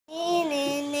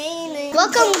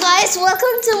Welcome guys,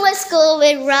 welcome to my school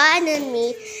with Ryan and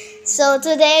me. So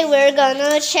today we're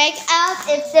gonna check out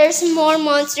if there's more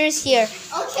monsters here.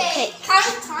 Okay.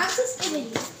 Time to spin.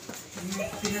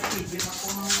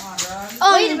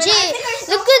 OMG,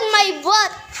 look at my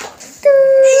butt.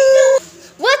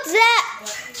 What's that?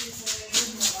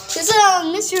 This is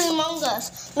a mystery among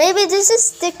us. Maybe this is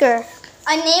sticker.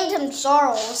 I named him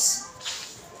Charles.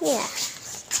 Yeah,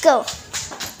 let's go.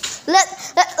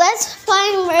 Let's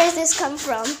find where this come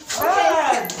from.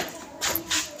 Okay.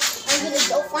 I'm gonna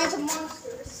go find some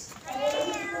monsters.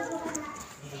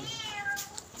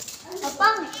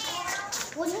 Papa,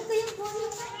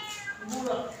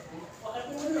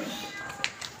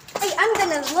 hey, I'm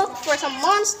gonna look for some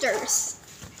monsters.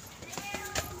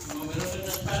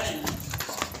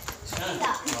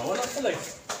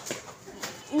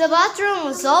 The bathroom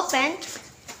was open.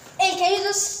 Hey, can you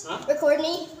just record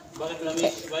me? Bakit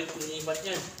lumipat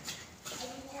yan?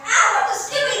 Ah, the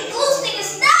stupid glue stick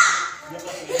is stop!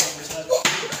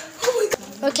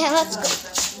 Okay, let's go.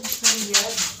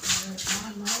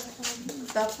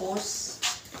 Tapos,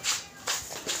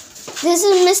 This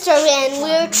is Mr. and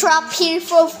we're trapped here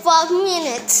for 5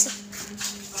 minutes.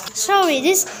 Sorry,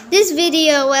 this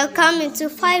video will come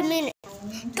into 5 minutes.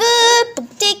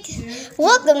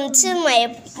 Welcome to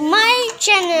my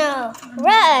channel,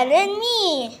 Ryan and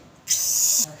me.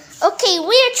 Okay,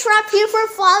 we're trapped here for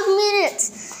 5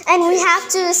 minutes and we have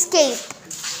to escape.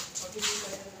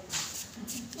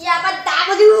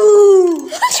 Yabba-dabba-doo!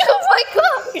 Oh my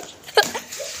god!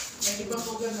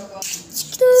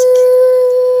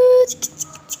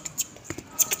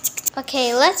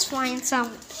 Okay, let's find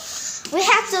some. We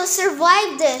have to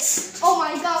survive this Oh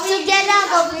my god, to get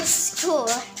out of this school.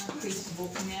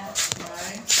 Facebook niya.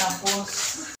 Right?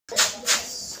 Tapos,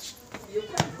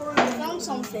 I found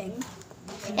something.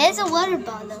 It's a water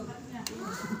bottle.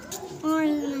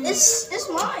 This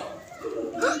mine.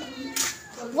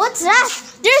 What's that?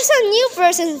 There's a new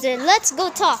person there. Let's go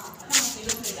talk.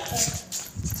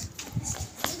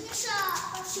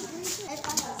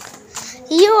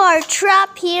 You are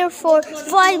trapped here for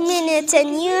 5 minutes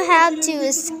and you have to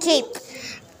escape.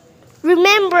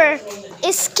 Remember,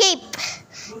 escape.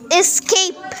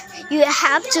 Escape. You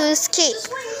have to escape.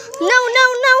 No.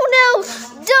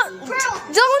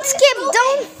 Don't skip.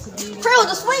 Don't. Bro,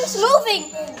 the swing's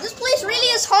moving. This place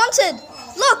really is haunted.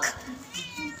 Look.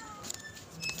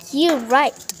 You're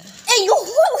right. Hey, yo,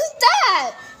 what was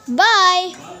that?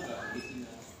 Bye.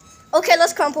 Okay,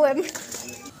 let's crumple him.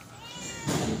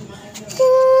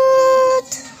 Good.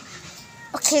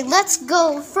 Okay, let's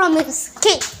go from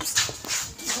escape.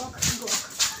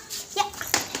 Yeah.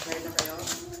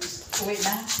 wait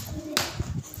na.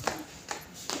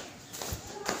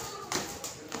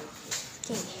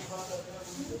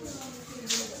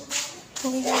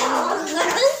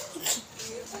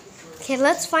 Okay,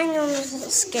 let's find an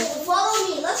escape. Follow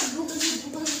me. Let's go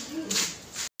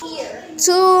here.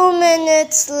 2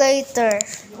 minutes later.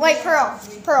 Wait, Pearl.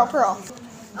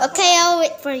 Okay, I'll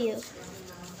wait for you.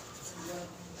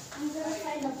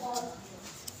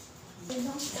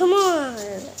 Come on.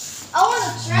 I want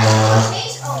to try the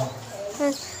chase. Oh.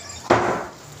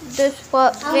 This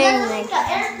what I'm very gonna nice. make an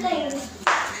airplane.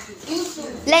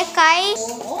 Lekay.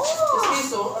 Oh.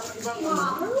 So,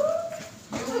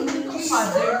 yung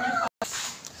mother niya.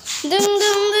 Dun,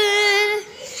 dun, dun.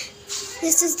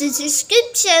 This is the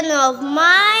description of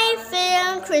my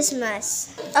film Christmas.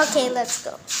 Okay, let's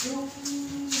go.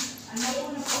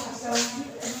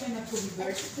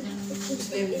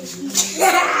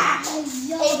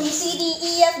 A B C D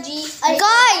E F G.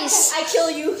 Guys, I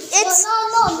kill you. it's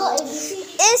no. ABC.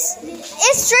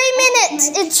 it's 3 minutes.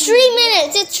 It's 3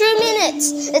 minutes. It's 3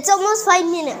 minutes. It's almost 5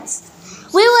 minutes.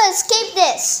 We will escape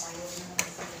this.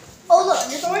 Oh look,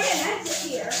 there's already an exit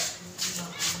here.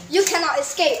 You cannot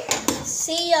escape.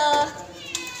 See ya.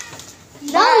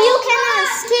 No, you cannot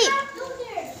escape.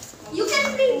 You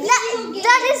can be.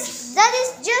 That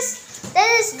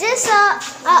is just a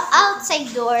outside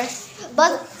door,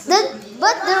 but the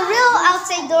real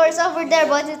outside door is over there,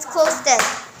 but it's closed then.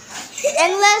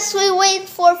 Unless we wait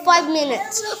for 5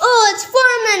 minutes. Oh, it's 4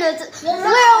 minutes.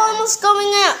 We're almost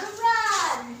going out.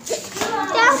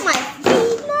 Down my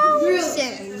feet,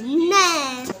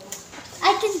 man.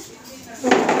 I can.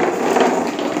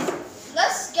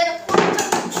 Let's get a photo.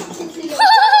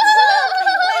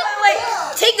 Wait.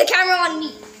 Take the camera on me.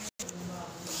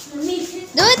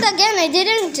 Do it again. I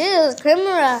didn't do the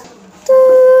camera.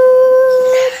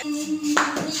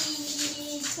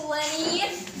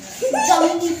 20.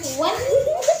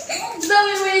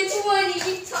 Dummy way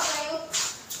 20 time.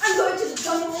 I'm going to the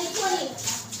dummy way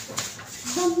 20.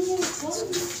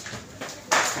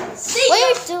 What are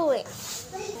you doing?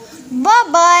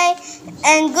 Bye-bye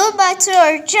and goodbye to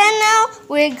our channel.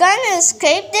 We're gonna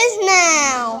escape this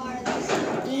now.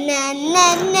 Na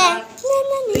na na na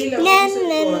na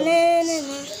na na na.